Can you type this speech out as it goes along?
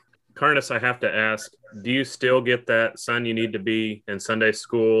Carnus, I have to ask, do you still get that son you need to be in Sunday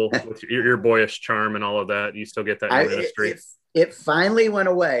school with your boyish charm and all of that? Do you still get that in I your ministry? it finally went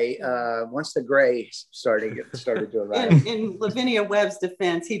away once the gray started to arrive. In Lavinia Webb's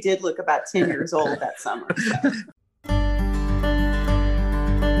defense, he did look about 10 years old that summer. So.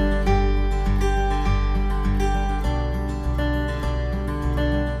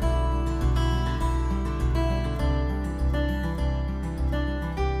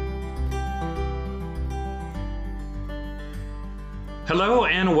 Hello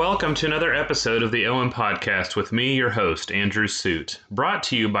and welcome to another episode of the OM Podcast with me, your host, Andrew Suit, brought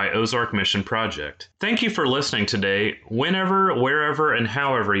to you by Ozark Mission Project. Thank you for listening today, whenever, wherever, and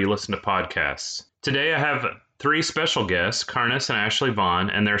however you listen to podcasts. Today I have three special guests, Carnus and Ashley Vaughn,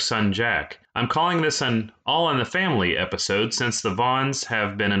 and their son, Jack. I'm calling this an All in the Family episode since the Vaughns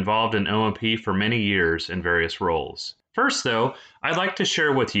have been involved in OMP for many years in various roles. First, though, I'd like to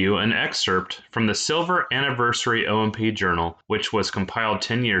share with you an excerpt from the Silver Anniversary OMP Journal, which was compiled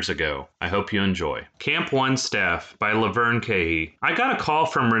 10 years ago. I hope you enjoy. Camp 1 Staff by Laverne Cahey. I got a call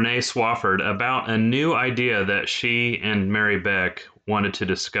from Renee Swafford about a new idea that she and Mary Beck wanted to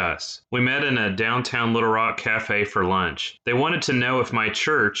discuss. We met in a downtown Little Rock cafe for lunch. They wanted to know if my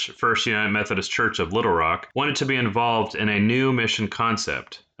church, First United Methodist Church of Little Rock, wanted to be involved in a new mission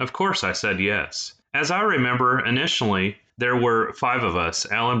concept. Of course, I said yes. As I remember, initially, there were 5 of us,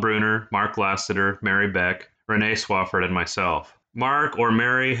 Alan Bruner, Mark Lassiter, Mary Beck, Renee Swafford, and myself. Mark or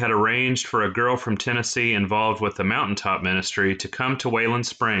Mary had arranged for a girl from Tennessee involved with the Mountaintop Ministry to come to Wayland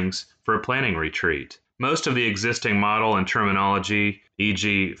Springs for a planning retreat. Most of the existing model and terminology,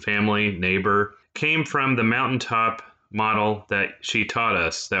 e.g. family, neighbor, came from the Mountaintop model that she taught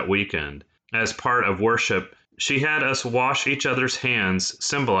us that weekend. As part of worship, she had us wash each other's hands,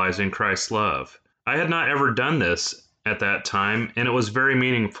 symbolizing Christ's love. I had not ever done this at that time, and it was very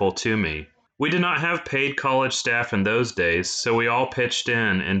meaningful to me. We did not have paid college staff in those days, so we all pitched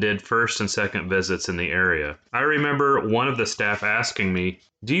in and did first and second visits in the area. I remember one of the staff asking me,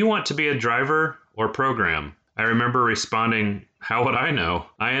 "Do you want to be a driver or program?" I remember responding, "How would I know?"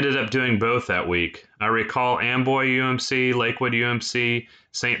 I ended up doing both that week. I recall Amboy UMC, Lakewood UMC,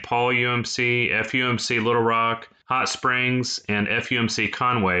 St. Paul UMC, FUMC Little Rock, Hot Springs, and FUMC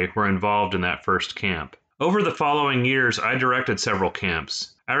Conway were involved in that first camp. Over the following years, I directed several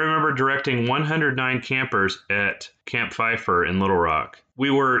camps. I remember directing 109 campers at Camp Pfeiffer in Little Rock.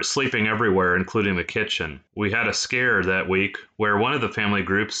 We were sleeping everywhere, including the kitchen. We had a scare that week where one of the family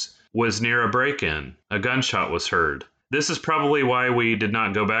groups was near a break-in. A gunshot was heard. This is probably why we did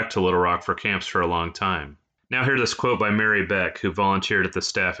not go back to Little Rock for camps for a long time. Now hear this quote by Mary Beck, who volunteered at the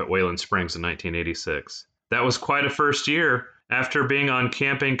staff at Wayland Springs in 1986. "That was quite a first year. After being on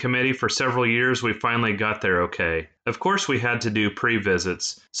camping committee for several years, we finally got there okay. Of course we had to do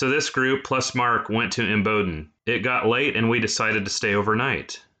pre-visits, so this group plus Mark went to Imboden. It got late and we decided to stay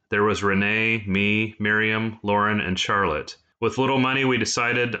overnight. There was Renee, me, Miriam, Lauren, and Charlotte. With little money, we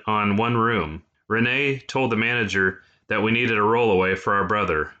decided on one room. Renee told the manager that we needed a rollaway for our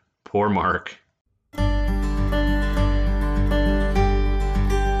brother. Poor Mark."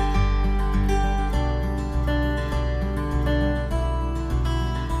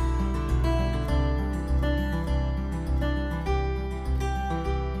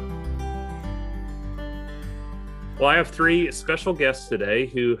 Well, I have 3 special guests today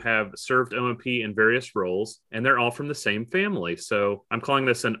who have served OMP in various roles, and they're all from the same family. So I'm calling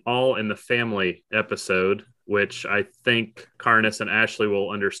this an All in the Family episode, which I think Carnus and Ashley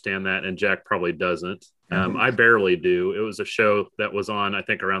will understand that, and Jack probably doesn't. I barely do. It was a show that was on, I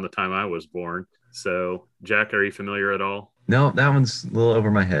think, around the time I was born. So, Jack, are you familiar at all? No, that one's a little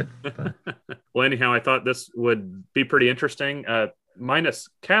over my head. But... Well, anyhow, I thought this would be pretty interesting. Minus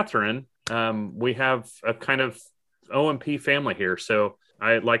Catherine, we have a kind of OMP family here. So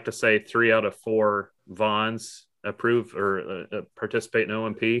I'd like to say 3 out of 4 Vaughns approve or participate in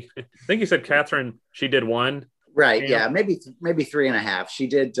OMP. I think you said Catherine, she did 1. Right. Yeah. Maybe 3.5. She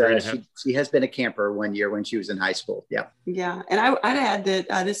did. She has been a camper 1 year when she was in high school. Yeah. Yeah. And I'd add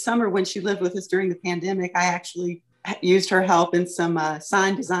that this summer when she lived with us during the pandemic, I actually used her help in some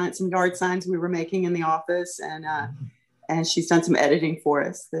sign design, some yard signs we were making in the office. And she's done some editing for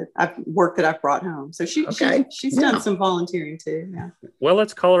us that I've brought home. So she's done some volunteering too. Yeah. Well,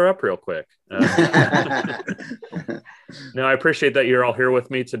 let's call her up real quick. No, I appreciate that you're all here with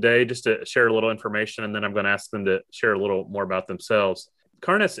me today just to share a little information, and then I'm going to ask them to share a little more about themselves.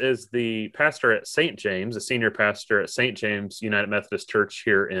 Carnus is the pastor at St. James, a senior pastor at St. James United Methodist Church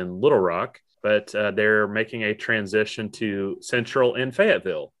here in Little Rock, but they're making a transition to Central in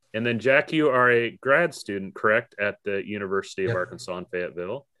Fayetteville. And then, Jack, you are a grad student, correct, at the University of Arkansas in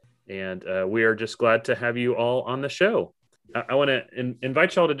Fayetteville. And we are just glad to have you all on the show. I want to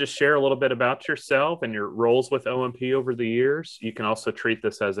invite y'all to just share a little bit about yourself and your roles with OMP over the years. You can also treat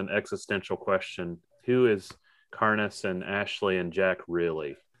this as an existential question. Who is Carnes and Ashley and Jack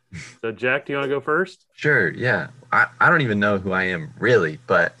really? So Jack, do you want to go first? Sure. Yeah. I don't even know who I am really,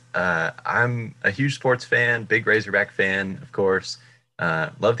 but I'm a huge sports fan, big Razorback fan, of course.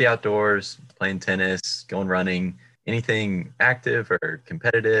 Love the outdoors, playing tennis, going running, anything active or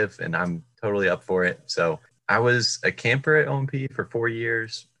competitive, and I'm totally up for it. So I was a camper at OMP for 4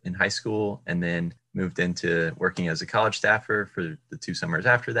 years in high school, and then moved into working as a college staffer for the 2 summers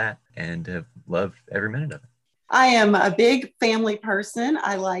after that, and have loved every minute of it. I am a big family person.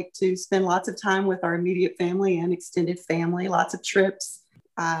 I like to spend lots of time with our immediate family and extended family, lots of trips.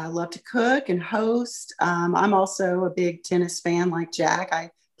 I love to cook and host. I'm also a big tennis fan like Jack. I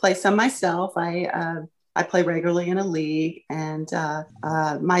play some myself. I play regularly in a league, and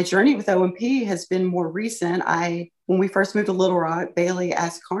my journey with OMP has been more recent. When we first moved to Little Rock, Bailey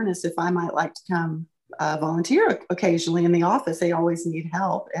asked Carnes if I might like to come volunteer occasionally in the office. They always need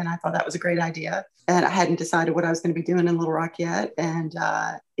help, and I thought that was a great idea. And I hadn't decided what I was going to be doing in Little Rock yet, and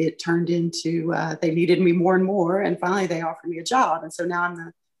it turned into they needed me more and more, and finally they offered me a job. And so now I'm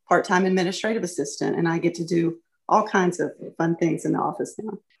the part-time administrative assistant, and I get to do all kinds of fun things in the office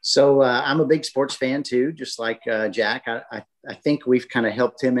now. So I'm a big sports fan too, just like Jack. I think we've kind of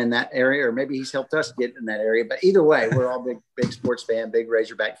helped him in that area, or maybe he's helped us get in that area. But either way, we're all big sports fan, big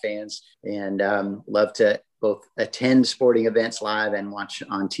Razorback fans, and love to both attend sporting events live and watch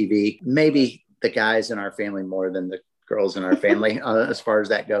on TV. Maybe the guys in our family more than the girls in our family as far as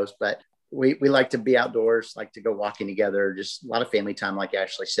that goes. But we like to be outdoors, like to go walking together, just a lot of family time, like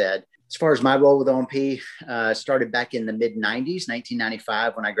Ashley said. As far as my role with OMP, started back in the mid-90s,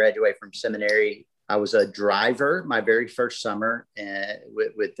 1995, when I graduated from seminary. I was a driver my very first summer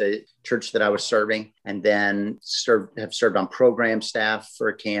with the church that I was serving, and then have served on program staff for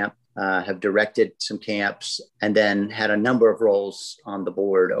a camp, have directed some camps, and then had a number of roles on the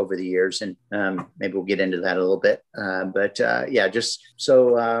board over the years. And maybe we'll get into that a little bit.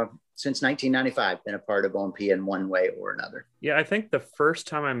 Since 1995, been a part of OMP in one way or another. Yeah, I think the first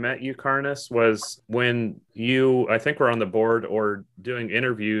time I met you, Carnes, was when you, I think, were on the board or doing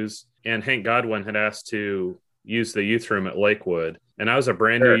interviews, and Hank Godwin had asked to use the youth room at Lakewood. And I was a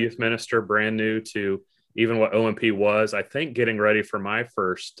brand new youth minister, brand new to even what OMP was. I think getting ready for my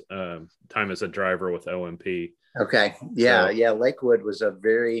first time as a driver with OMP. Okay. Yeah. Lakewood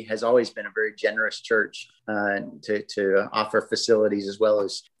has always been a very generous church to offer facilities, as well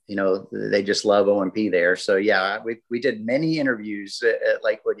as, they just love OMP there. So yeah, we did many interviews at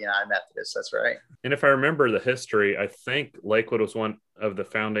Lakewood United Methodist. That's right. And if I remember the history, I think Lakewood was one of the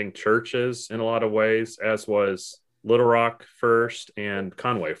founding churches in a lot of ways, as was Little Rock first and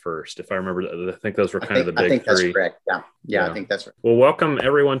Conway first. If I remember, I think those were kind of the big three. I think that's correct. Yeah, I think that's right. Well, welcome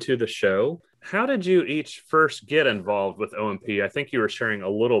everyone to the show. How did you each first get involved with OMP? I think you were sharing a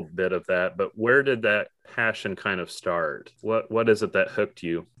little bit of that, but where did that passion kind of start? What is it that hooked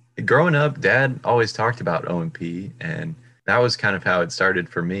you? Growing up, Dad always talked about OMP, and that was kind of how it started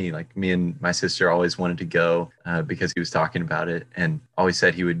for me. Like, me and my sister always wanted to go because he was talking about it, and always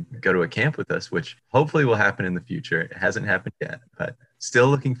said he would go to a camp with us, which hopefully will happen in the future. It hasn't happened yet, but still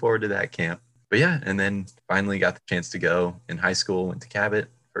looking forward to that camp. But yeah, and then finally got the chance to go in high school, went to Cabot,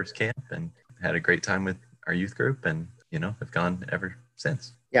 first camp, and had a great time with our youth group, and, have gone ever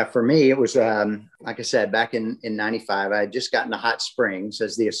since. Yeah, for me, it was, like I said, back in 95, I had just gotten to Hot Springs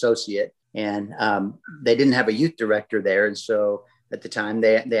as the associate, and they didn't have a youth director there. And so at the time,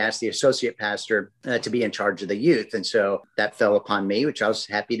 they asked the associate pastor to be in charge of the youth. And so that fell upon me, which I was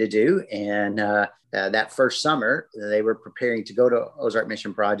happy to do. And that first summer, they were preparing to go to Ozark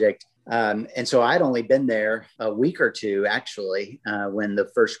Mission Project. And so I'd only been there a week or two, actually, when the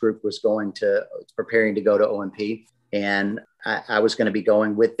first group was preparing to go to OMP. And I was going to be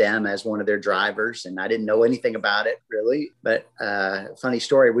going with them as one of their drivers, and I didn't know anything about it really. But funny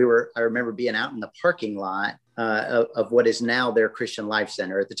story, I remember being out in the parking lot of what is now their Christian Life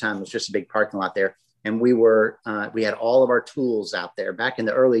Center. At the time, it was just a big parking lot there. And we had all of our tools out there. Back in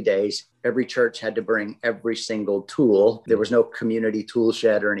the early days, every church had to bring every single tool. There was no community tool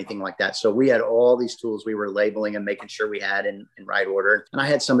shed or anything like that. So we had all these tools we were labeling and making sure we had in right order. And I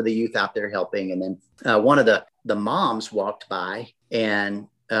had some of the youth out there helping. And then one of the moms walked by and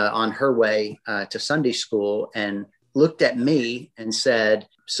on her way to Sunday school and looked at me and said,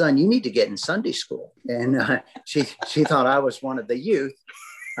 "Son, you need to get in Sunday school." And she thought I was one of the youth.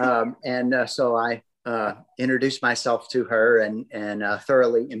 So I introduced myself to her and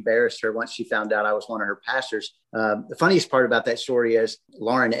thoroughly embarrassed her once she found out I was one of her pastors. The funniest part about that story is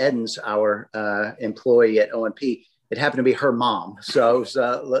Lauren Edens, our employee at OMP, it happened to be her mom. So it was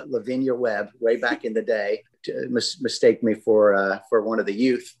Lavinia Webb way back in the day. Mistake me for one of the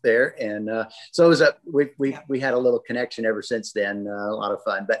youth there, and so it was we had a little connection ever since then. A lot of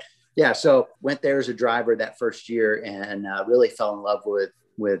fun, but yeah. So went there as a driver that first year, and really fell in love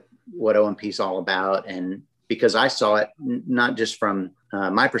with what OMP is all about. And because I saw it not just from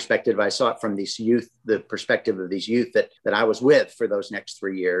my perspective, I saw it from these youth, the perspective of these youth that I was with for those next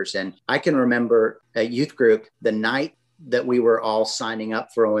 3 years. And I can remember a youth group the night that we were all signing up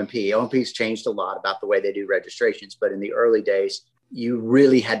for OMP. OMP's changed a lot about the way they do registrations, but in the early days, you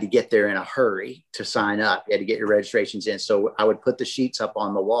really had to get there in a hurry to sign up. You had to get your registrations in. So I would put the sheets up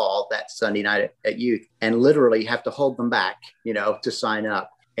on the wall that Sunday night at youth and literally have to hold them back, to sign up.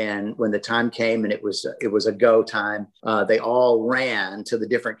 And when the time came and it was a go time, they all ran to the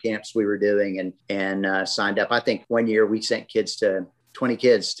different camps we were doing and signed up. I think one year we sent 20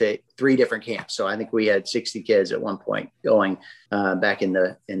 kids to 3 different camps. So I think we had 60 kids at one point going back in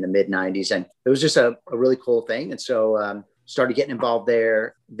the mid 90s. And it was just a really cool thing. And so started getting involved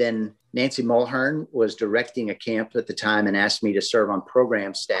there. Then Nancy Mulhern was directing a camp at the time and asked me to serve on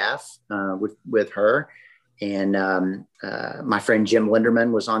program staff with her. And my friend Jim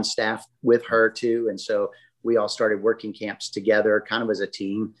Linderman was on staff with her too. And so we all started working camps together kind of as a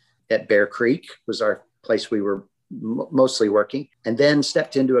team. At Bear Creek was our place we were mostly working, and then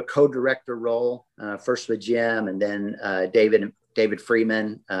stepped into a co-director role, first with Jim, and then David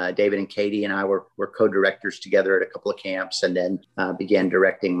Freeman. David and Katie and I were co-directors together at a couple of camps, and then began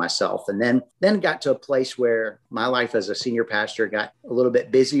directing myself. And then got to a place where my life as a senior pastor got a little bit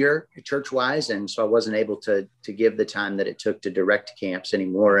busier church-wise, and so I wasn't able to give the time that it took to direct camps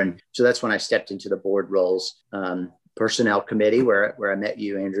anymore. And so that's when I stepped into the board roles. Personnel committee where I met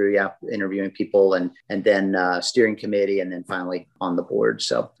you, Andrew, interviewing people, and then steering committee, and then finally on the board.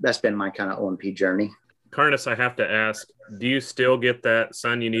 So that's been my kind of OMP journey. Karnes, I have to ask, do you still get that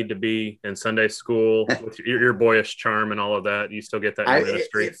son you need to be in Sunday school with your boyish charm and all of that? Do you still get that in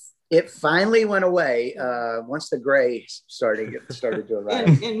ministry? It finally went away once the gray started to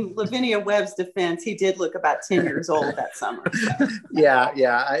arrive. In Lavinia Webb's defense, he did look about 10 years old that summer. So.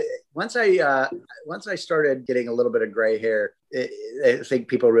 Yeah. Once I started getting a little bit of gray hair, I think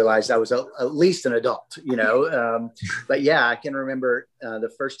people realized I was at least an adult, But yeah, I can remember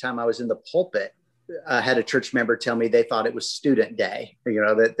the first time I was in the pulpit. I had a church member tell me they thought it was student day,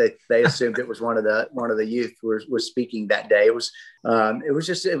 that they assumed it was one of the youth was speaking that day. It was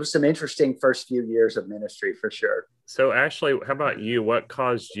some interesting first few years of ministry for sure. So Ashley, how about you? What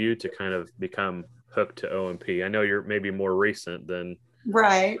caused you to kind of become hooked to OMP? I know you're maybe more recent than.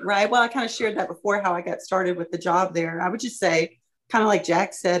 Right. Well, I kind of shared that before, how I got started with the job there. I would just say, kind of like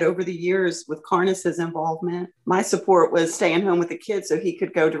Jack said, over the years with Karnes's involvement, my support was staying home with the kids so he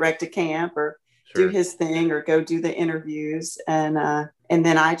could go direct a camp or do his thing or go do the interviews. And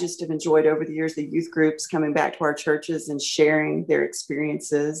then I just have enjoyed over the years the youth groups coming back to our churches and sharing their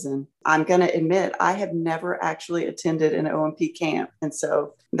experiences. And I'm going to admit, I have never actually attended an OMP camp. And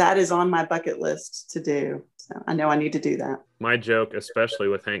so that is on my bucket list to do. So I know I need to do that. My joke, especially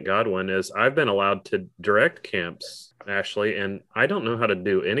with Hank Godwin, is I've been allowed to direct camps, Ashley, and I don't know how to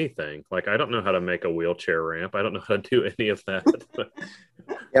do anything. Like, I don't know how to make a wheelchair ramp. I don't know how to do any of that.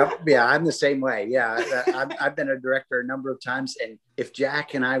 Yeah, I'm the same way. Yeah, I've been a director a number of times, and if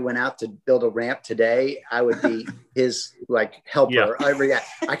Jack and I went out to build a ramp today, I would be his helper. Yeah.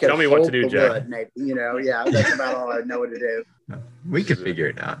 I could tell me what to do, Jack. Wood, maybe, that's about all I know what to do. We could figure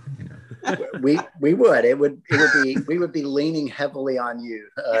it out. We would. It would be. We would be leaning heavily on you,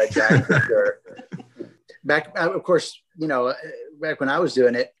 Jack, for sure. Back, of course, back when I was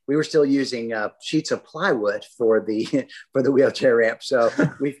doing it, we were still using sheets of plywood for the wheelchair ramp. So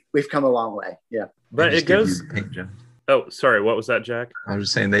we've come a long way. Yeah, but it goes. Oh, sorry. What was that, Jack? I was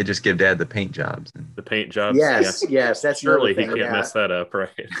just saying they just give Dad the paint jobs. The paint jobs. Yes. That's surely he can't mess that up, right?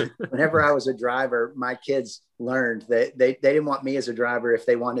 Whenever I was a driver, my kids learned that they didn't want me as a driver if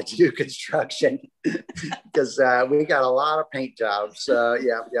they wanted to do construction, because we got a lot of paint jobs.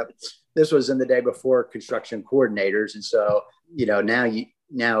 Yep. This was in the day before construction coordinators, and so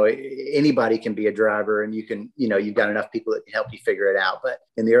now anybody can be a driver, and you've got enough people that can help you figure it out. But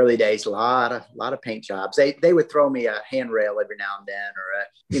in the early days, a lot of paint jobs. They would throw me a handrail every now and then,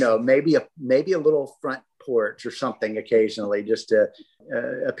 or maybe a little front porch or something occasionally, just to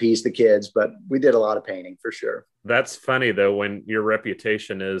appease the kids. But we did a lot of painting for sure. That's funny though, when your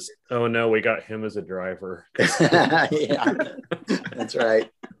reputation is, oh no, we got him as a driver. Yeah, that's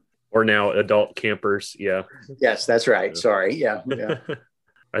right. Or now adult campers. Yeah. Yes, that's right. Yeah. Sorry. Yeah.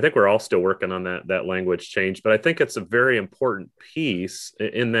 I think we're all still working on that language change, but I think it's a very important piece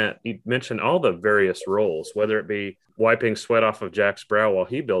in that you mentioned all the various roles, whether it be wiping sweat off of Jack's brow while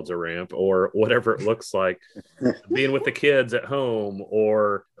he builds a ramp or whatever it looks like, being with the kids at home,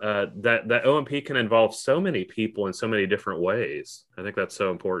 or that OMP can involve so many people in so many different ways. I think that's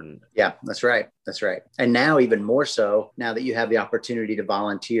so important. Yeah, that's right. That's right. And now even more so, now that you have the opportunity to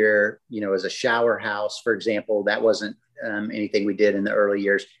volunteer, as a shower house, for example, that wasn't anything we did in the early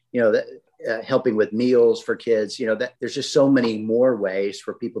years, helping with meals for kids, that there's just so many more ways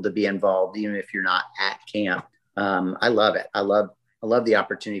for people to be involved, even if you're not at camp. I love it. I love the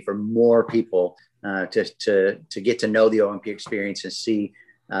opportunity for more people to get to know the OMP experience and see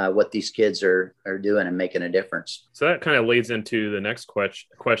what these kids are doing and making a difference. So that kind of leads into the next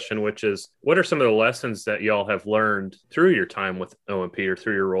question, which is, what are some of the lessons that y'all have learned through your time with OMP or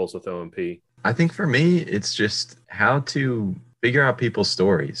through your roles with OMP? I think for me, it's just how to figure out people's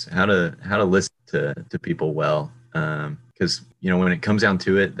stories, how to listen to people well. Because, when it comes down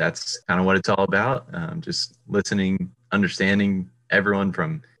to it, that's kind of what it's all about. Just listening, understanding everyone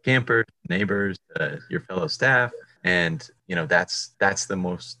from campers, neighbors, your fellow staff. And, that's the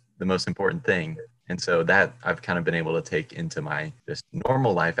most important thing. And so that I've kind of been able to take into my just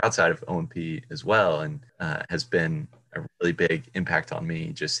normal life outside of OMP as well. And has been a really big impact on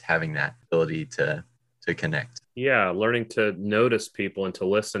me, just having that ability to connect. Yeah, learning to notice people and to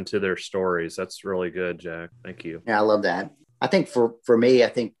listen to their stories. That's really good, Jack. Thank you. Yeah, I love that. I think for me, I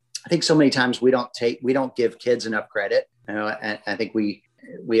think so many times we don't give kids enough credit. I think we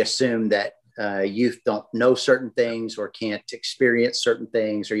assume that youth don't know certain things or can't experience certain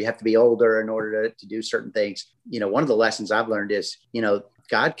things, or you have to be older in order to do certain things. One of the lessons I've learned is,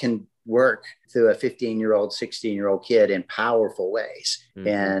 God can work through a 15-year-old, 16-year-old kid in powerful ways. Mm-hmm.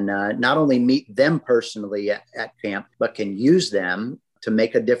 And not only meet them personally at camp, but can use them to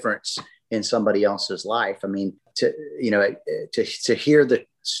make a difference in somebody else's life. I mean, to hear the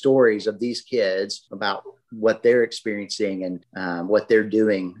stories of these kids about what they're experiencing and what they're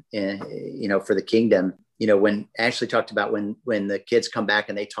doing for the kingdom. When Ashley talked about when the kids come back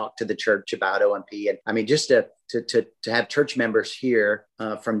and they talk to the church about OMP, and I mean, just to have church members hear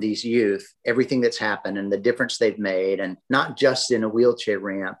from these youth, everything that's happened and the difference they've made, and not just in a wheelchair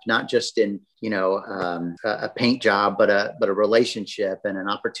ramp, not just in, a paint job, but a relationship and an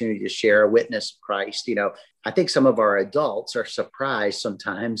opportunity to share a witness of Christ. I think some of our adults are surprised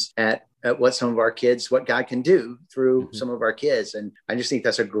sometimes at what some of our kids, what God can do through mm-hmm. some of our kids. And I just think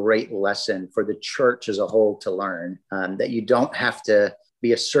that's a great lesson for the church as a whole to learn, that you don't have to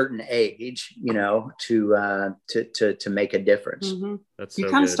be a certain age, to make a difference. Mm-hmm. That's you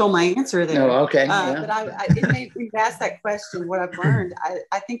so kind of good. stole my answer there. Oh, okay. But it made me ask that question. What I've learned,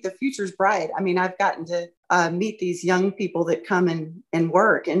 I think the future's bright. I mean, I've gotten to meet these young people that come and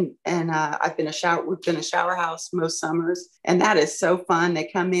work, and we've been a shower house most summers, and that is so fun. They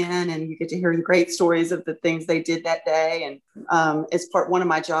come in and you get to hear the great stories of the things they did that day. And as one of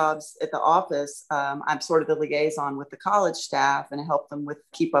my jobs at the office, I'm sort of the liaison with the college staff and help them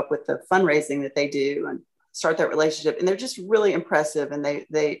keep up with the fundraising that they do and start that relationship. And they're just really impressive, and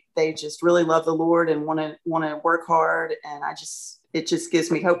they just really love the Lord and want to work hard. And it just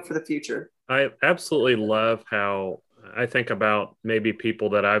gives me hope for the future. I absolutely love how I think about maybe people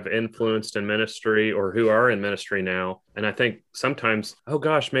that I've influenced in ministry or who are in ministry now. And I think sometimes, oh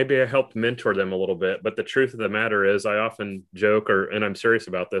gosh, maybe I helped mentor them a little bit. But the truth of the matter is, I often joke, and I'm serious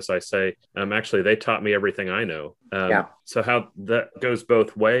about this. I say, actually, they taught me everything I know. So how that goes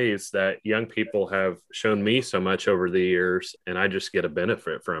both ways, that young people have shown me so much over the years, and I just get a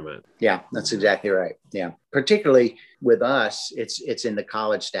benefit from it. Yeah, that's exactly right. Yeah. Particularly with us, it's in the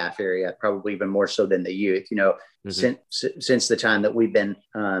college staff area, probably even more so than the youth, mm-hmm. since the time that we've been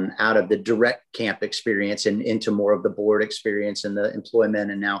out of the direct camp experience and into more of the board experience and the employment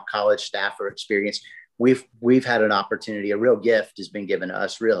and now college staffer experience. We've had an opportunity, a real gift has been given to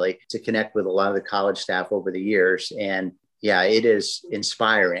us really to connect with a lot of the college staff over the years. And yeah, it is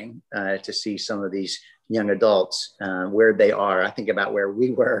inspiring to see some of these young adults where they are. I think about where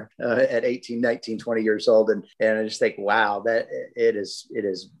we were at 18, 19, 20 years old. And I just think, wow, that it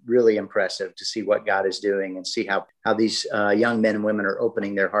is really impressive to see what God is doing and see how these young men and women are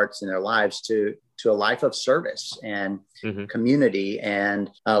opening their hearts and their lives to a life of service and mm-hmm. community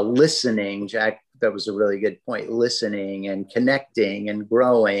and listening. Jack, that was a really good point. Listening and connecting and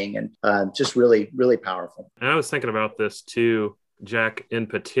growing and just really, really powerful. And I was thinking about this too, Jack, in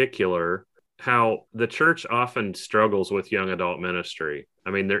particular, how the church often struggles with young adult ministry.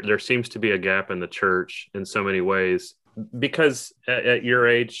 I mean, there seems to be a gap in the church in so many ways. Because at your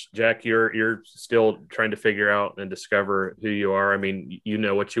age, Jack, you're still trying to figure out and discover who you are. I mean, you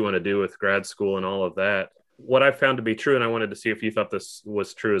know what you want to do with grad school and all of that. What I found to be true, and I wanted to see if you thought this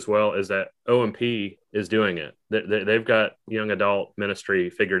was true as well, is that OMP is doing it. They've got young adult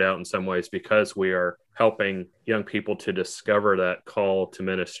ministry figured out in some ways because we are helping young people to discover that call to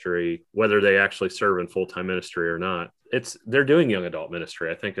ministry, whether they actually serve in full-time ministry or not. They're doing young adult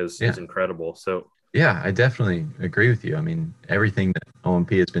ministry, I think is incredible. So yeah, I definitely agree with you. I mean, everything that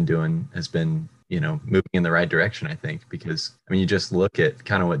OMP has been doing has been, moving in the right direction, I think, because, I mean, you just look at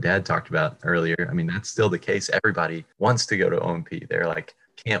kind of what Dad talked about earlier. I mean, that's still the case. Everybody wants to go to OMP. They're like,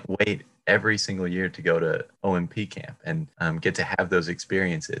 can't wait every single year to go to OMP camp and get to have those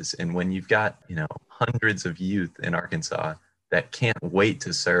experiences. And when you've got, hundreds of youth in Arkansas that can't wait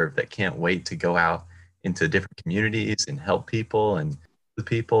to serve, that can't wait to go out into different communities and help people and the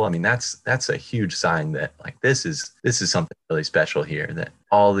people, I mean, that's a huge sign that like this is something really special here, that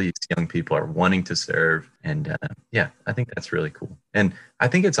all these young people are wanting to serve. And I think that's really cool. And I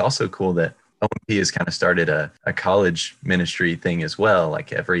think it's also cool that OMP has kind of started a college ministry thing as well. Like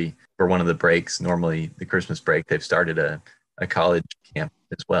for one of the breaks, normally the Christmas break, they've started a college camp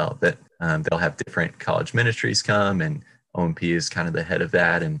as well, that they'll have different college ministries come, and OMP is kind of the head of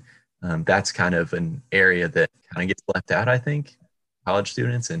that. And that's kind of an area that kind of gets left out, I think, college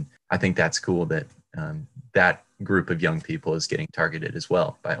students. And I think that's cool that that group of young people is getting targeted as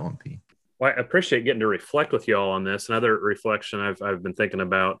well by OMP. Well, I appreciate getting to reflect with y'all on this. Another reflection I've been thinking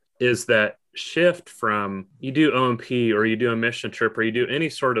about is that shift from you do OMP or you do a mission trip or you do any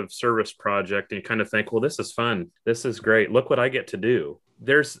sort of service project and you kind of think, well, this is fun. This is great. Look what I get to do.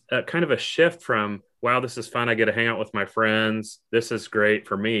 There's a kind of a shift from, wow, this is fun. I get to hang out with my friends. This is great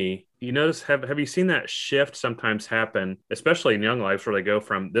for me. You notice, have you seen that shift sometimes happen, especially in young lives, where they go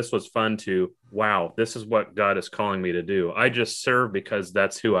from this was fun to, wow, this is what God is calling me to do. I just serve because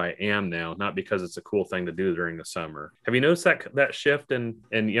that's who I am now, not because it's a cool thing to do during the summer. Have you noticed that shift in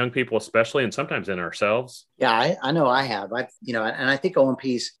young people, especially, and sometimes in ourselves? Yeah, I know I have. And I think OMP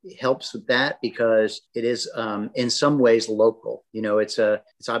helps with that because it is in some ways local.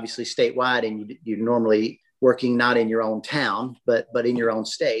 It's obviously statewide, and you normally working not in your own town, but in your own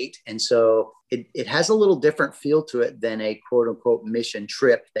state. And so it has a little different feel to it than a quote unquote mission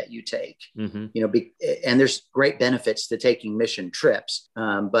trip that you take, and there's great benefits to taking mission trips.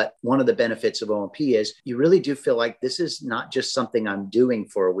 But one of the benefits of OMP is you really do feel like this is not just something I'm doing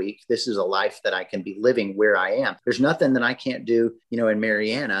for a week. This is a life that I can be living where I am. There's nothing that I can't do, in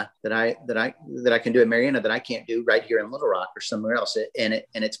Marianna that I can do in Marianna that I can't do right here in Little Rock or somewhere else. And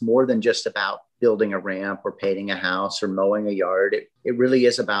it's more than just about building a ramp or painting a house or mowing a yard. It really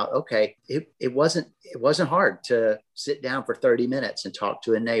is about, okay, it wasn't hard to sit down for 30 minutes and talk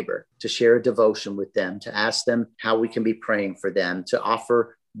to a neighbor, to share a devotion with them, to ask them how we can be praying for them, to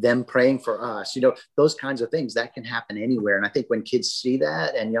offer them praying for us, those kinds of things that can happen anywhere. And I think when kids see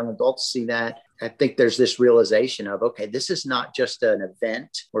that and young adults see that, I think there's this realization of, okay, this is not just an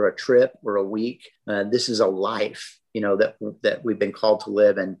event or a trip or a week. This is a life, that we've been called to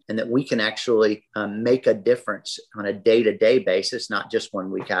live, and that we can actually make a difference on a day-to-day basis, not just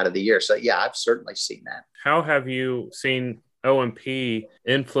 1 week out of the year. So yeah, I've certainly seen that. How have you seen OMP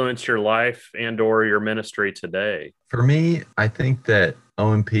influence your life and or your ministry today? For me, I think that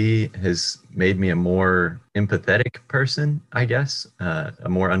OMP has made me a more empathetic person, I guess, a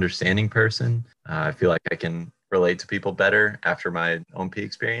more understanding person. I feel like I can relate to people better after my OMP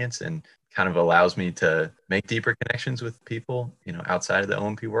experience, and kind of allows me to make deeper connections with people, outside of the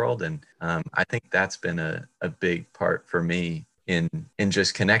OMP world. And I think that's been a big part for me in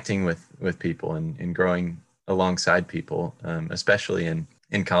just connecting with people and growing alongside people, especially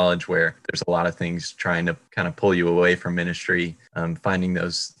in college, where there's a lot of things trying to kind of pull you away from ministry. Finding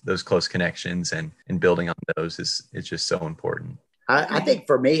those close connections and building on those is just so important. I think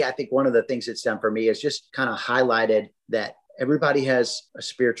for me, one of the things it's done for me is just kind of highlighted that everybody has a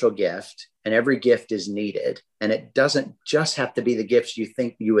spiritual gift and every gift is needed. And it doesn't just have to be the gifts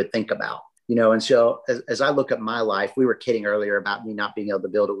you would think about. And so as I look at my life, we were kidding earlier about me not being able to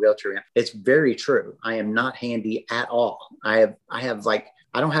build a wheelchair ramp. It's very true. I am not handy at all. I have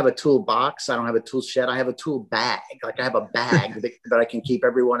I don't have a toolbox. I don't have a tool shed. I have a tool bag. Like I have a bag that I can keep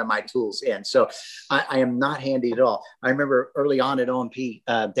every one of my tools in. So I am not handy at all. I remember early on at OMP,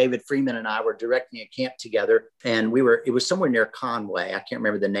 David Freeman and I were directing a camp together, and it was somewhere near Conway. I can't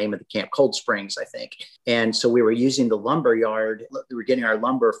remember the name of the camp, Cold Springs, I think. And so we were using the lumber yard. We were getting our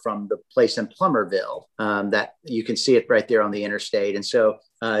lumber from the place in Plummerville, that you can see it right there on the interstate. And so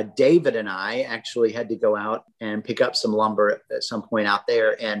David and I actually had to go out and pick up some lumber at some point out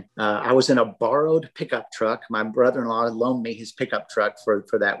there. And I was in a borrowed pickup truck. My brother-in-law had loaned me his pickup truck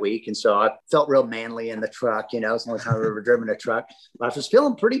for that week. And so I felt real manly in the truck. It's the only time I've ever driven a truck. But I was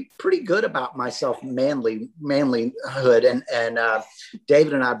feeling pretty good about myself, manlyhood. And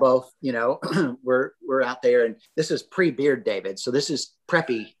David and I both, we're out there, and this is pre-beard David. So this is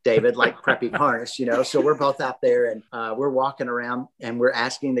preppy David, like preppy harness, so we're both out there, and we're walking around, and we're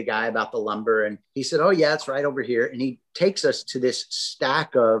asking the guy about the lumber, and he said, oh yeah, it's right over here. And he takes us to this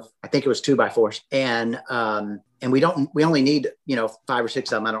stack of, I think it was 2x4s, and we only need 5 or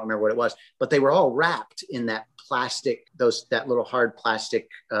 6 of them. I don't remember what it was, but they were all wrapped in that plastic, that little hard plastic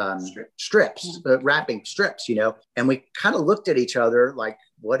strips, wrapping strips, and we kind of looked at each other like,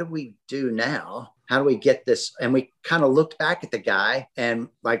 what do we do now? How do we get this? And we kind of looked back at the guy and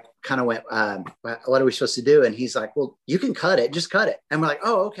like kind of went, what are we supposed to do? And he's like, well, you can cut it, just cut it. And we're like,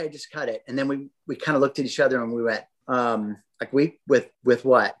 oh, okay, just cut it. And then we kind of looked at each other and we went, with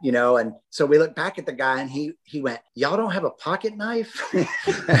what, and so we looked back at the guy, and he went, y'all don't have a pocket knife?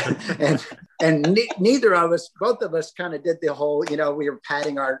 and neither of us, both of us kind of did the whole, we were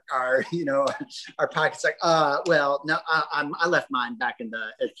patting our our pockets like, well, no, I left mine back at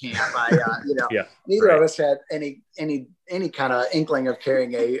camp. Yeah, neither of us had any kind of inkling of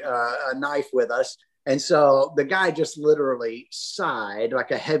carrying a knife with us. And so the guy just literally sighed, like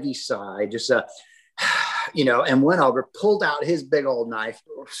a heavy sigh, just and went over, pulled out his big old knife,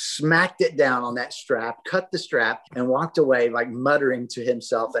 smacked it down on that strap, cut the strap, and walked away, like muttering to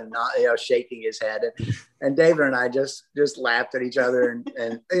himself and not, shaking his head. And David and I just laughed at each other.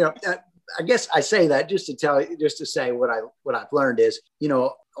 And I guess I say that just to say what I've learned is,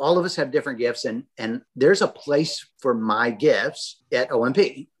 all of us have different gifts, and there's a place for my gifts at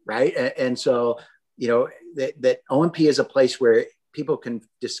OMP, right? And so, that OMP is a place where people can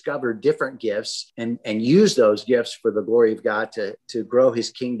discover different gifts and use those gifts for the glory of God to grow his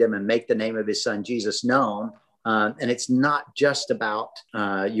kingdom and make the name of his son, Jesus, known. And it's not just about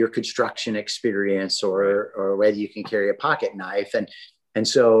your construction experience or whether you can carry a pocket knife. And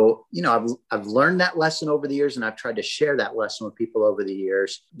so, I've learned that lesson over the years, and I've tried to share that lesson with people over the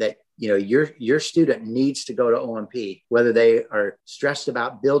years that, your student needs to go to OMP, whether they are stressed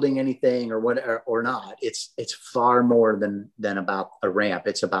about building anything or not. It's far more than about a ramp.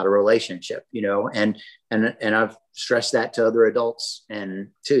 It's about a relationship, and I've stressed that to other adults and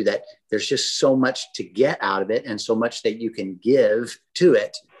too, that there's just so much to get out of it and so much that you can give to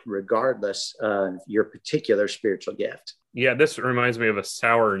it, regardless of your particular spiritual gift. Yeah, this reminds me of a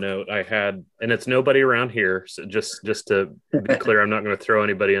sour note I had, and it's nobody around here. So just to be clear, I'm not going to throw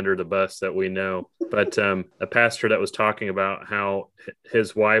anybody under the bus that we know. But a pastor that was talking about how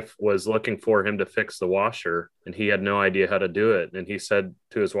his wife was looking for him to fix the washer, and he had no idea how to do it. And he said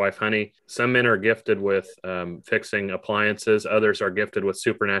to his wife, honey, some men are gifted with fixing appliances. Others are gifted with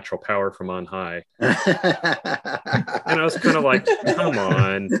supernatural power from on high. And I was kind of like, come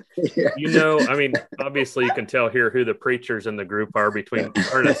on. Yeah. Obviously you can tell here who the preachers in the group are between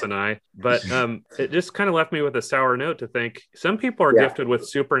Ernest and I, but it just kind of left me with a sour note to think some people are gifted with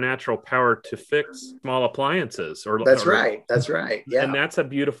supernatural power to fix small appliances. That's right. Yeah. And that's a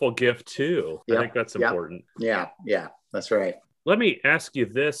beautiful gift too. I think that's important. Yeah, that's right. Let me ask you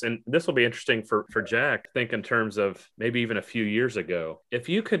this, and this will be interesting for Jack, think in terms of maybe even a few years ago. If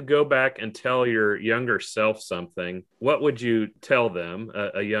you could go back and tell your younger self something, what would you tell them,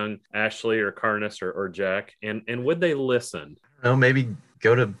 a young Ashley or Carnus or Jack, and would they listen? I don't know, maybe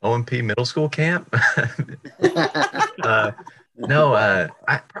go to OMP middle school camp? No, I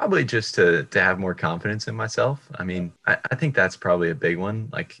probably just to have more confidence in myself. I think that's probably a big one.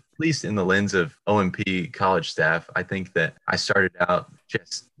 Like, at least in the lens of OMP college staff, I think that I started out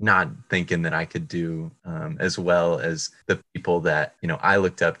just not thinking that I could do as well as the people that, I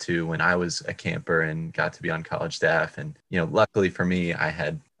looked up to when I was a camper and got to be on college staff. And, luckily for me, I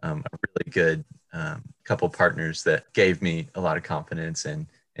had a really good couple partners that gave me a lot of confidence and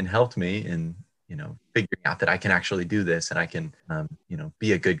helped me in, figuring out that I can actually do this and I can,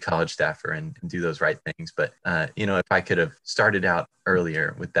 be a good college staffer and do those right things. But, if I could have started out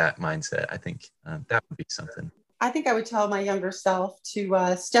earlier with that mindset, I think that would be something. I think I would tell my younger self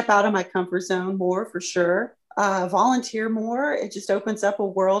to step out of my comfort zone more, for sure. Volunteer more. It just opens up a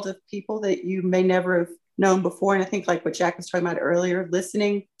world of people that you may never have known before. And I think, like what Jack was talking about earlier,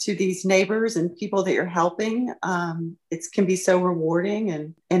 listening to these neighbors and people that you're helping, it can be so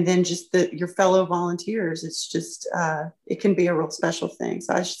rewarding. And then just your fellow volunteers, it's just, it can be a real special thing.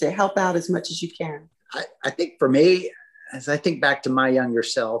 So I should say, help out as much as you can. I think for me, as I think back to my younger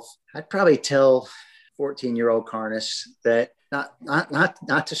self, I'd probably tell 14-year-old Carnus that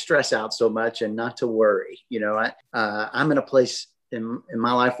not to stress out so much and not to worry. I'm in a place in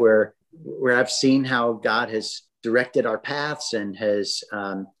my life where I've seen how God has directed our paths and has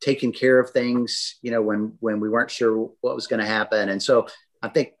taken care of things, when we weren't sure what was going to happen. And so I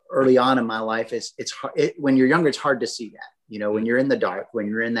think early on in my life, it's hard, when you're younger, it's hard to see that. When you're in the dark, when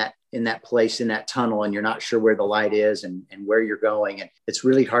you're in that place, in that tunnel, and you're not sure where the light is and where you're going. And it's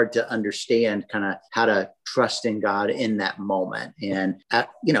really hard to understand kind of how to trust in God in that moment. And,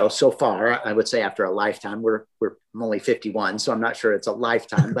 so far, I would say after a lifetime, I'm only 51, so I'm not sure it's a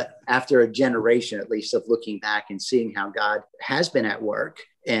lifetime, but after a generation, at least, of looking back and seeing how God has been at work,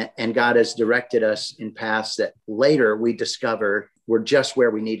 and God has directed us in paths that later we discover were just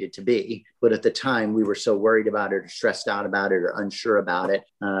where we needed to be. But at the time, we were so worried about it or stressed out about it or unsure about it.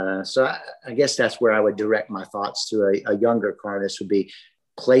 So I guess that's where I would direct my thoughts to a younger Carnus would be: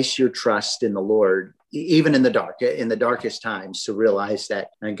 place your trust in the Lord, even in the darkest times, to realize that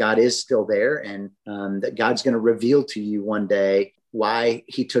God is still there, and that God's going to reveal to you one day why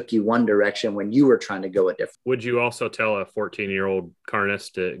he took you one direction when you were trying to go a different. Would you also tell a 14-year-old Carnus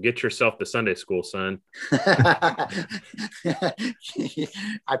to get yourself to Sunday school, son? I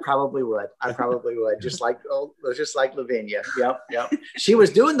probably would. Just like Lavinia. Yep. She was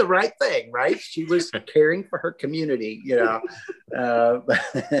doing the right thing, right? She was caring for her community, yeah.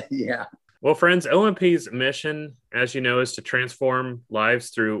 Well, friends, OMP's mission, as you know, is to transform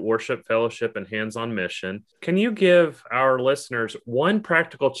lives through worship, fellowship, and hands-on mission. Can you give our listeners one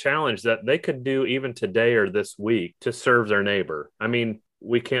practical challenge that they could do even today or this week to serve their neighbor? I mean,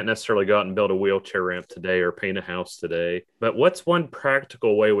 we can't necessarily go out and build a wheelchair ramp today or paint a house today, but what's one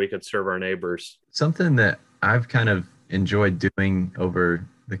practical way we could serve our neighbors? Something that I've kind of enjoyed doing over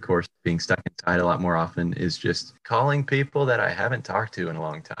the course of being stuck inside a lot more often is just calling people that I haven't talked to in a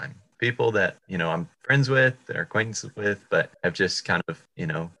long time. People that, I'm friends with, that are acquaintances with, but have just kind of,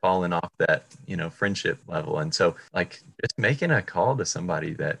 fallen off that, friendship level. And so just making a call to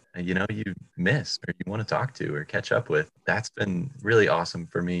somebody that, you miss or you want to talk to or catch up with, that's been really awesome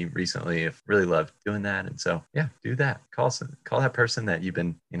for me recently. I've really loved doing that. And so, yeah, do that. Call that person that you've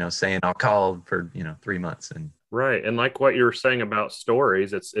been, saying I'll call for, 3 months. And right. And like what you were saying about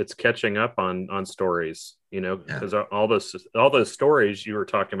stories, it's catching up on stories, because all those stories you were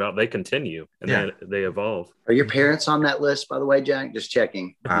talking about, they continue and they evolve. Are your parents on that list, by the way, Jack? Just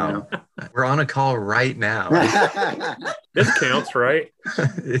checking. Wow. We're on a call right now. This counts, right?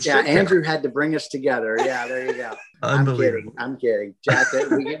 Andrew had to bring us together. Yeah, there you go. I'm kidding. Jack,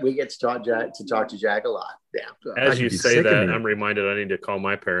 we get to talk to Jack a lot. Yeah. As you say that, I'm reminded I need to call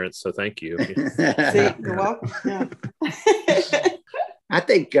my parents. So thank you. See, you're welcome. Yeah. I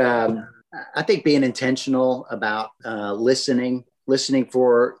think being intentional about listening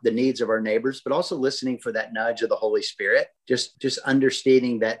for the needs of our neighbors, but also listening for that nudge of the Holy Spirit, just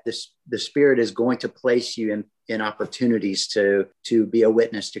understanding that the Spirit is going to place you in opportunities to be a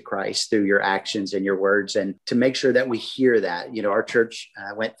witness to Christ through your actions and your words, and to make sure that we hear that. Our church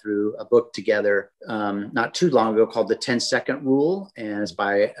went through a book together not too long ago called The 10-Second Rule, and it's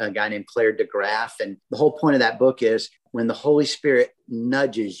by a guy named Claire DeGraff. And the whole point of that book is when the Holy Spirit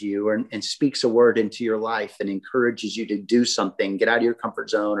nudges you and speaks a word into your life and encourages you to do something, get out of your comfort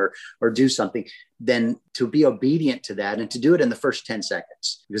zone or do something, then to be obedient to that and to do it in the first 10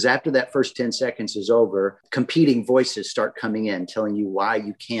 seconds. Because after that first 10 seconds is over, competing voices start coming in, telling you why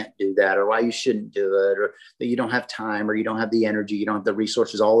you can't do that or why you shouldn't do it, or that you don't have time or you don't have the energy, you don't have the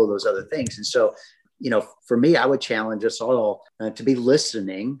resources, all of those other things. And so, for me, I would challenge us all to be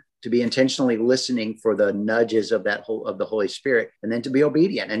listening, to be intentionally listening for the nudges of of the Holy Spirit, and then to be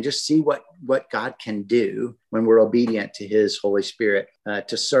obedient and just see what God can do when we're obedient to his Holy Spirit,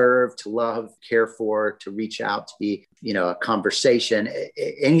 to serve, to love, care for, to reach out, to be, a conversation,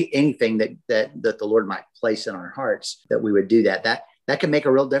 anything that the Lord might place in our hearts, that we would do that. That can make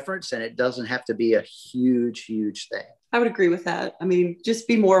a real difference, and it doesn't have to be a huge thing. I would agree with that. I mean, just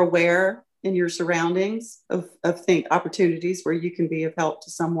be more aware in your surroundings of opportunities where you can be of help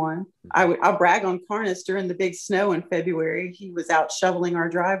to someone. I'll brag on Carnus. During the big snow in February, he was out shoveling our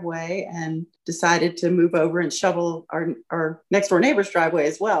driveway and decided to move over and shovel our next door neighbor's driveway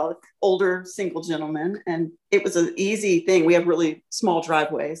as well. Older single gentleman. And it was an easy thing. We have really small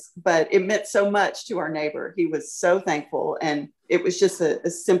driveways, but it meant so much to our neighbor. He was so thankful. And it was just a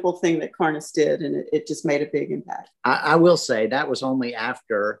simple thing that Carnus did, and it just made a big impact. I will say that was only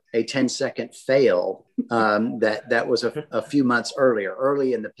after a 10-second fail that was a few months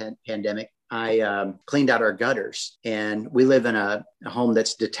early in the pandemic. I cleaned out our gutters, and we live in a home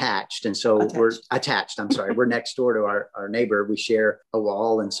that's detached. And so we're attached. I'm sorry. We're next door to our neighbor. We share a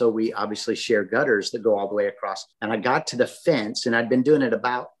wall. And so we obviously share gutters that go all the way across. And I got to the fence, and I'd been doing it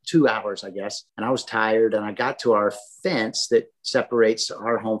about 2 hours, I guess. And I was tired, and I got to our fence that separates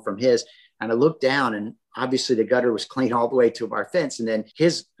our home from his. And I looked down, and obviously the gutter was clean all the way to our fence. And then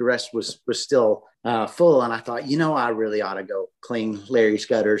the rest was still full. And I thought, I really ought to go clean Larry's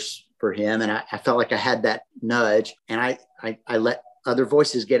gutters for him. And I felt like I had that nudge, and I let other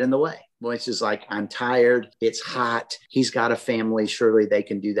voices get in the way. Voices like, I'm tired, it's hot, he's got a family, surely they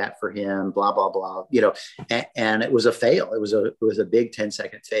can do that for him, blah, blah, blah, and it was a fail. It was a big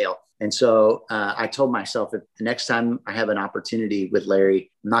 10-second fail. And so I told myself, if the next time I have an opportunity with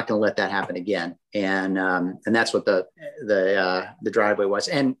Larry, I'm not going to let that happen again. And that's what the driveway was.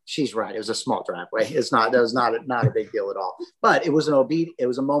 And she's right. It was a small driveway. That was not a big deal at all. But it was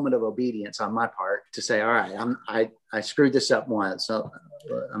a moment of obedience on my part to say, all right, I screwed this up once, so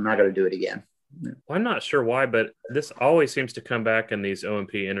I'm not going to do it again. Well, I'm not sure why, but this always seems to come back in these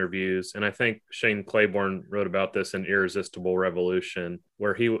O&P interviews. And I think Shane Claiborne wrote about this in Irresistible Revolution,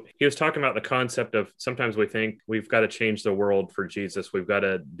 where he was talking about the concept of sometimes we think we've got to change the world for Jesus. We've got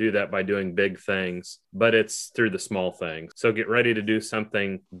to do that by doing big things, but it's through the small things. So get ready to do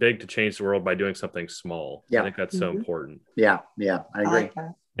something big to change the world by doing something small. Yeah. I think that's so important. Yeah, I agree.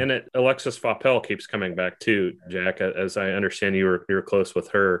 And Alexis Faupel keeps coming back too, Jack, as I understand you were close with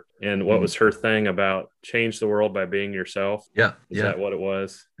her. And what was her thing about change the world by being yourself? Yeah. Is that what it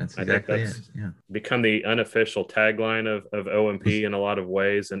was? That's exactly it. Yeah. Become the unofficial tagline of O&P in a lot of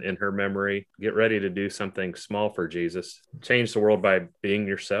ways. And in her memory, get ready to do something small for Jesus. Change the world by being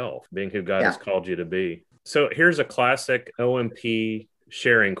yourself, being who God has called you to be. So here's a classic O&P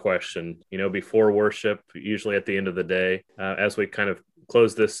sharing question, before worship, usually at the end of the day, as we kind of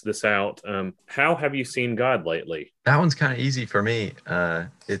close this out. How have you seen God lately? That one's kind of easy for me.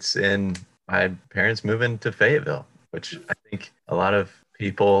 It's in my parents moving to Fayetteville, which I think a lot of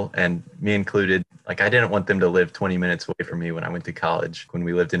people, and me included, like I didn't want them to live 20 minutes away from me when I went to college, when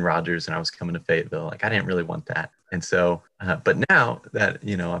we lived in Rogers and I was coming to Fayetteville. Like I didn't really want that. And so, but now that,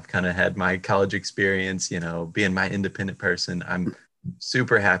 I've kind of had my college experience, being my independent person, I'm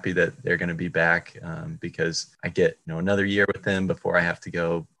super happy that they're going to be back because I get another year with them before I have to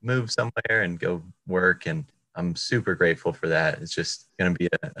go move somewhere and go work, and I'm super grateful for that. It's just going to be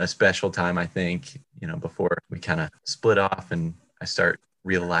a special time, I think, before we kind of split off and I start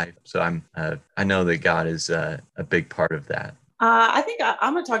real life. So I know that God is a big part of that. I think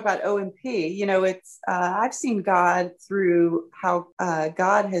I'm going to talk about O&P. I've seen God through how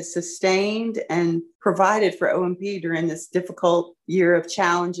God has sustained and provided for O&P during this difficult year of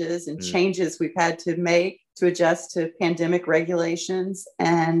challenges and changes we've had to make to adjust to pandemic regulations,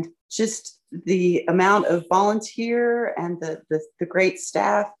 and just the amount of volunteer and the great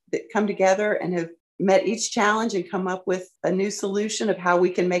staff that come together and have met each challenge and come up with a new solution of how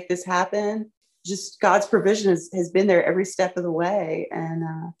we can make this happen. Just God's provision has been there every step of the way. And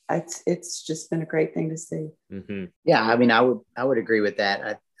it's just been a great thing to see. Mm-hmm. Yeah. I mean, I would agree with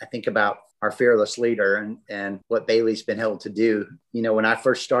that. I think about our fearless leader and what Bailey's been able to do. When I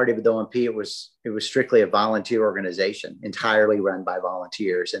first started with O&P, it was strictly a volunteer organization, entirely run by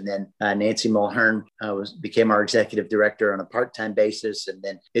volunteers. And then Nancy Mulhern became our executive director on a part-time basis. And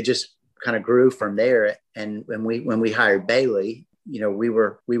then it just kind of grew from there. And when we hired Bailey,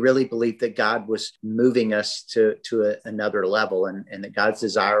 we really believed that God was moving us to another level, and that God's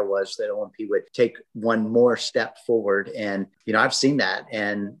desire was that O&P would take one more step forward. And, I've seen that.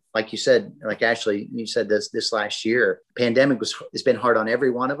 And like you said, like Ashley, you said this last year, pandemic it's been hard on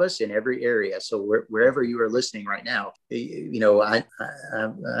every one of us in every area. So wherever you are listening right now, I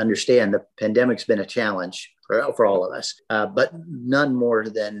understand the pandemic's been a challenge for all of us, but none more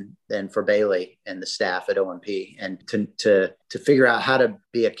than for Bailey and the staff at O&P, and to figure out how to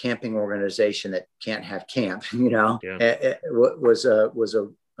be a camping organization that can't have camp, it was a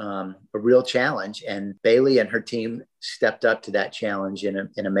real challenge. And Bailey and her team stepped up to that challenge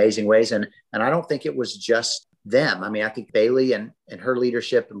in amazing ways. And I don't think it was just them. I mean, I think Bailey and her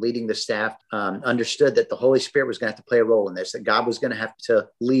leadership and leading the staff understood that the Holy Spirit was going to have to play a role in this, that God was going to have to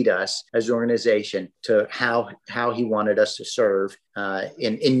lead us as an organization to how he wanted us to serve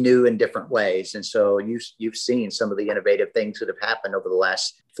in new and different ways. And so you've seen some of the innovative things that have happened over the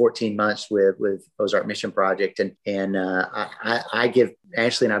last 14 months with Ozark Mission Project. And I give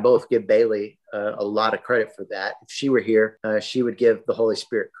Ashley and I both give Bailey a lot of credit for that. If she were here, she would give the Holy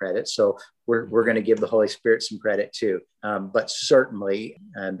Spirit credit. So we're going to give the Holy Spirit some credit too. But certainly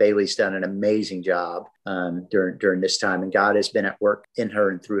Bailey's done an amazing job during this time, and God has been at work in her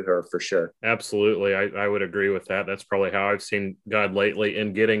and through her for sure. Absolutely. I would agree with that. That's probably how I've seen God lately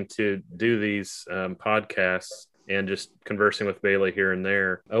in getting to do these podcasts and just conversing with Bailey here and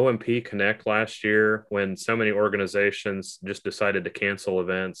there. OMP Connect last year, when so many organizations just decided to cancel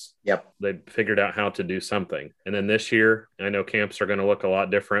events, they figured out how to do something. And then this year, I know camps are going to look a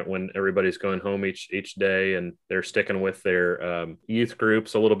lot different when everybody's going home each day, and they're sticking with their youth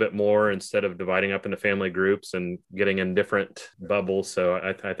groups a little bit more instead of dividing up into family groups and getting in different bubbles. So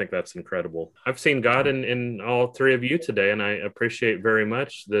I think that's incredible. I've seen God in all three of you today, and I appreciate very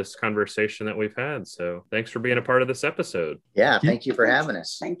much this conversation that we've had. So thanks for being a part of this episode. Yeah, thank you for having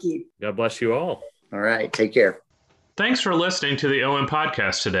us. Thank you. God bless you all. All right, take care. Thanks for listening to the OM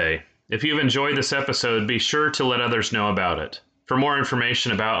Podcast today. If you've enjoyed this episode, be sure to let others know about it. For more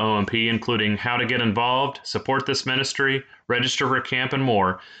information about OMP, including how to get involved, support this ministry, register for camp, and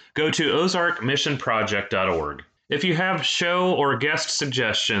more, go to ozarkmissionproject.org. If you have show or guest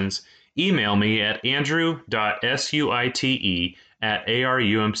suggestions, email me at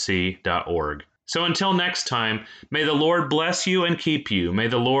andrew.suite@arumc.org. So until next time, may the Lord bless you and keep you. May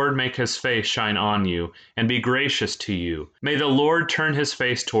the Lord make his face shine on you and be gracious to you. May the Lord turn his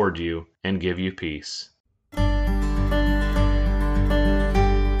face toward you and give you peace.